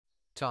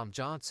Tom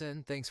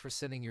Johnson. Thanks for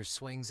sending your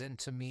swings in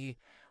to me.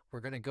 We're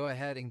going to go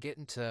ahead and get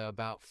into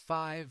about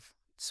 5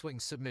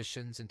 swing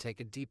submissions and take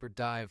a deeper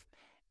dive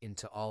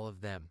into all of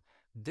them.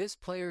 This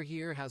player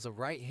here has a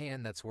right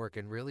hand that's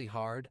working really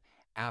hard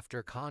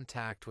after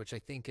contact, which I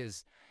think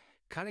is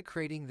kind of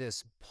creating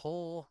this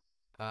pull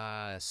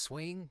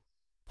swing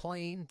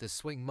plane, the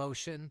swing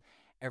motion.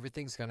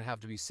 Everything's going to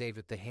have to be saved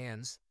with the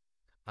hands.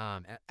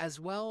 As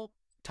well,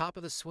 top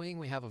of the swing,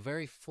 we have a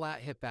very flat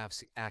hip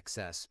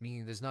access,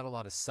 meaning there's not a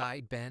lot of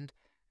side bend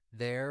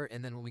there.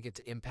 And then when we get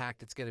to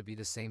impact, it's going to be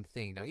the same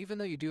thing. Now, even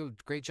though you do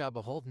a great job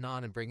of holding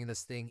on and bringing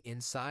this thing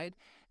inside,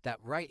 that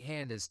right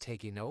hand is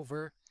taking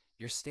over.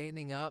 You're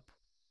standing up,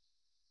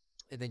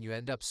 and then you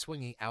end up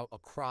swinging out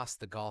across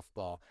the golf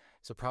ball.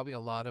 So probably a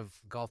lot of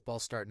golf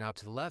balls starting out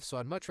to the left. So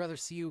I'd much rather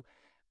see you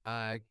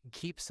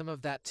keep some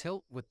of that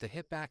tilt with the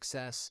hip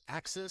axis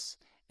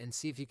and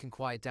see if you can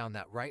quiet down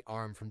that right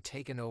arm from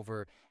taking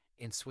over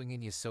and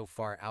swinging you so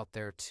far out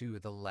there to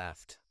the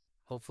left.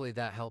 Hopefully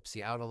that helps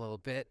you out a little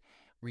bit.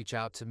 Reach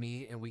out to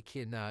me and we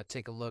can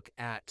take a look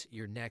at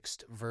your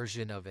next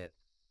version of it.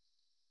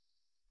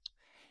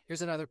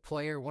 Here's another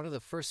player. One of the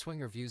first swing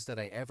reviews that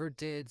I ever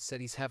did said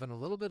he's having a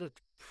little bit of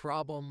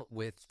problem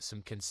with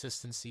some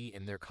consistency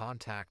in their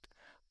contact.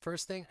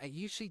 First thing, I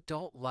usually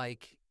don't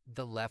like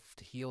the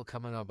left heel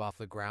coming up off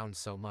the ground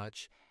so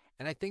much.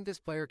 And I think this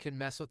player can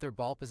mess with their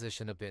ball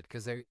position a bit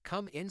because they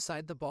come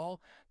inside the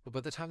ball, but by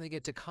the time they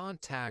get to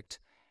contact,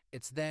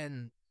 it's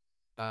then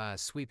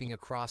sweeping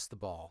across the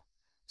ball.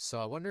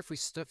 So I wonder if we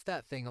stuff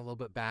that thing a little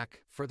bit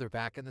back, further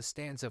back in the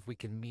stands, if we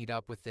can meet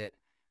up with it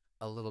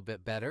a little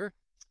bit better,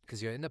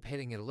 because you end up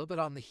hitting it a little bit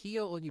on the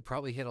heel, and you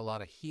probably hit a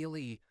lot of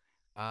heely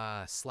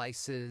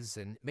slices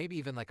and maybe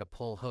even like a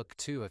pull hook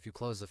too if you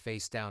close the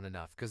face down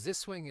enough, because this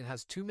swing, it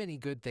has too many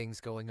good things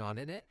going on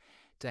in it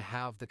to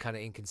have the kind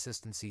of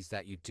inconsistencies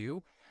that you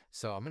do.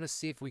 So I'm going to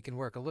see if we can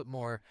work a little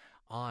more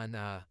on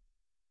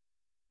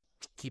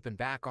keeping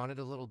back on it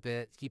a little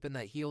bit, keeping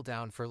that heel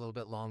down for a little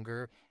bit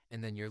longer,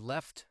 and then your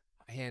left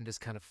hand is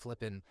kind of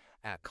flipping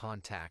at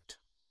contact.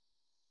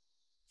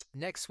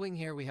 Next swing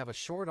here, we have a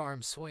short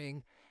arm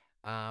swing.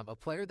 A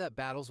player that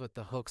battles with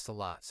the hooks a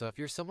lot. So if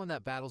you're someone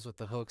that battles with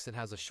the hooks and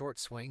has a short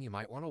swing, you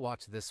might want to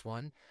watch this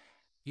one.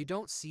 You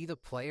don't see the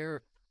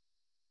player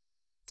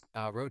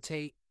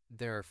rotate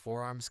their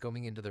forearms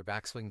going into their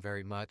backswing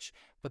very much,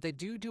 but they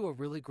do a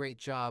really great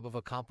job of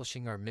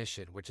accomplishing our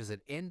mission, which is an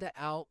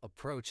in-to-out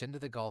approach into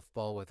the golf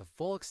ball with a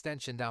full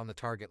extension down the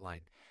target line.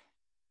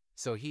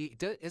 So he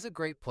is a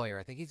great player.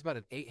 I think he's about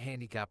an 8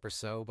 handicap or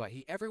so, but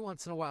he every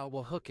once in a while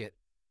will hook it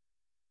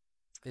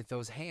if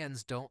those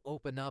hands don't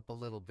open up a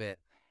little bit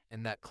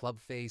and that club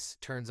face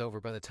turns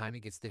over by the time he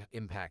gets the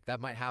impact.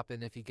 That might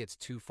happen if he gets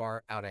too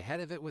far out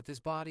ahead of it with his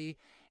body.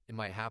 It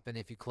might happen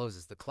if he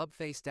closes the club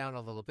face down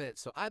a little bit.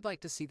 So I'd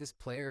like to see this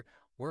player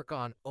work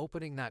on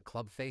opening that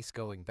club face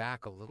going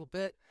back a little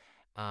bit,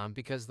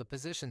 because the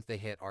positions they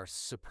hit are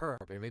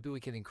superb. And maybe we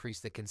can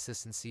increase the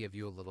consistency of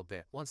you a little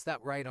bit. Once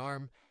that right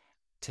arm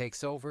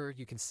takes over,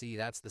 you can see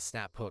that's the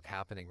snap hook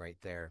happening right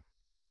there.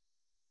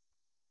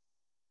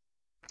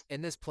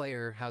 And this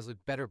player has a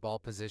better ball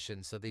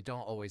position, so they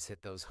don't always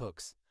hit those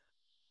hooks.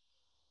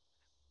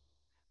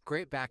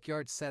 Great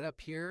backyard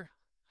setup here.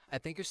 I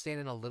think you're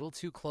standing a little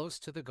too close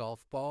to the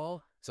golf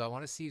ball, so I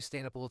want to see you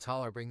stand up a little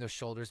taller, bring those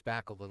shoulders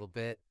back a little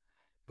bit.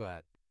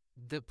 But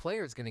the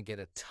player is going to get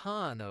a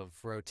ton of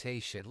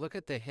rotation. Look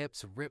at the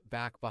hips rip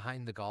back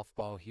behind the golf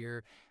ball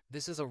here.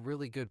 This is a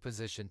really good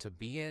position to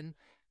be in.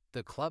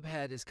 The club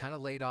head is kind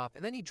of laid off,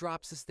 and then he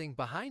drops this thing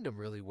behind him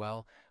really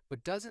well,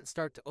 but doesn't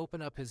start to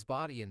open up his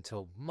body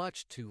until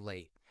much too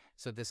late.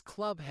 So this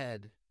club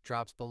head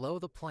drops below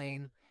the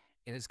plane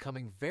and is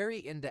coming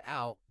very into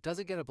out,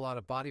 doesn't get a lot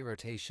of body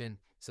rotation,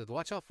 so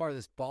watch how far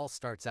this ball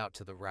starts out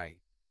to the right.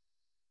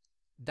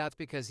 That's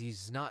because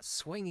he's not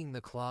swinging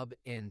the club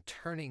and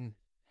turning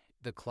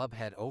the club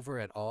head over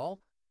at all.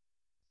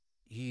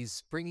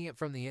 He's bringing it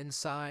from the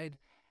inside,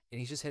 and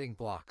he's just hitting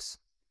blocks.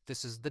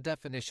 This is the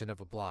definition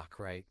of a block,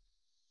 right?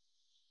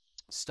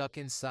 Stuck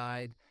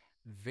inside,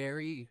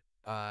 very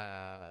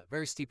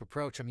steep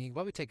approach. I mean,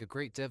 while we take a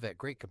great divot,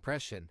 great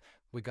compression,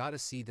 we got to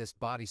see this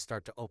body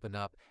start to open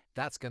up.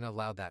 That's going to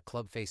allow that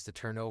club face to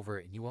turn over,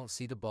 and you won't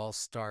see the ball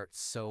start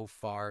so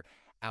far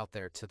out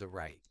there to the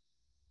right.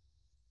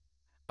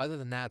 Other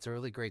than that, it's a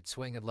really great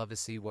swing. I'd love to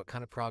see what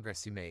kind of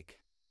progress you make.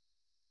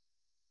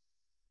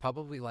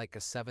 Probably like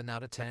a 7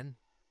 out of 10.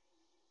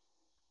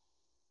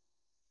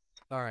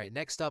 All right,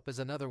 next up is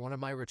another one of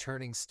my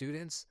returning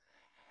students.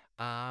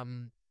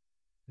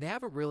 They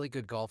have a really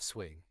good golf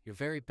swing. You're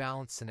very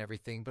balanced and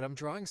everything, but I'm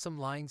drawing some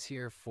lines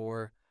here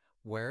for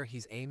where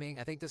he's aiming.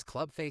 I think this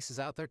club face is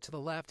out there to the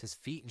left. His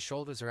feet and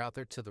shoulders are out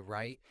there to the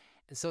right.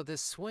 And so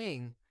this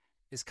swing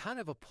is kind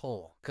of a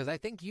pull, because I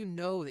think you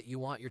know that you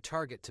want your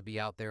target to be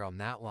out there on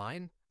that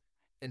line.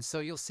 And so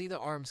you'll see the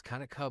arms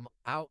kind of come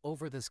out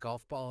over this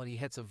golf ball, and he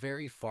hits a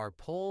very far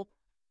pull.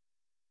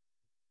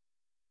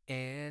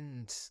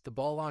 And the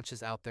ball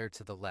launches out there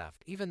to the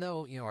left, even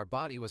though, our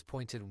body was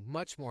pointed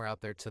much more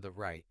out there to the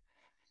right.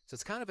 So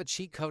it's kind of a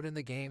cheat code in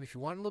the game. If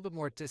you want a little bit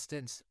more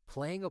distance,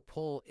 playing a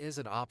pull is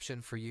an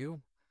option for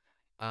you,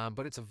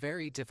 but it's a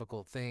very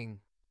difficult thing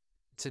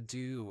to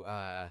do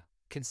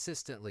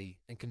consistently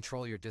and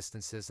control your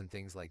distances and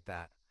things like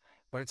that.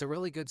 But it's a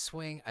really good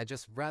swing. I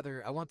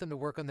want them to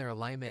work on their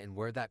alignment and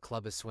where that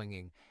club is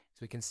swinging. So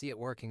we can see it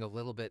working a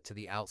little bit to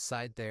the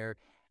outside there,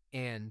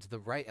 and the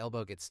right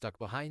elbow gets stuck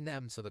behind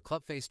them. So the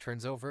club face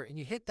turns over, and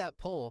you hit that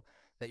pull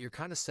that you're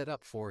kind of set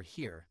up for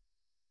here.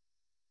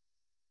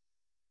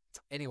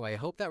 Anyway, I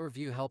hope that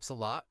review helps a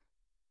lot.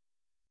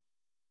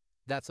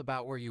 That's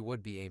about where you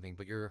would be aiming,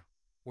 but you're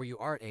where you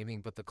aren't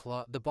aiming, but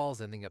the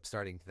ball's ending up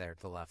starting there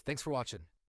to the left. Thanks for watching.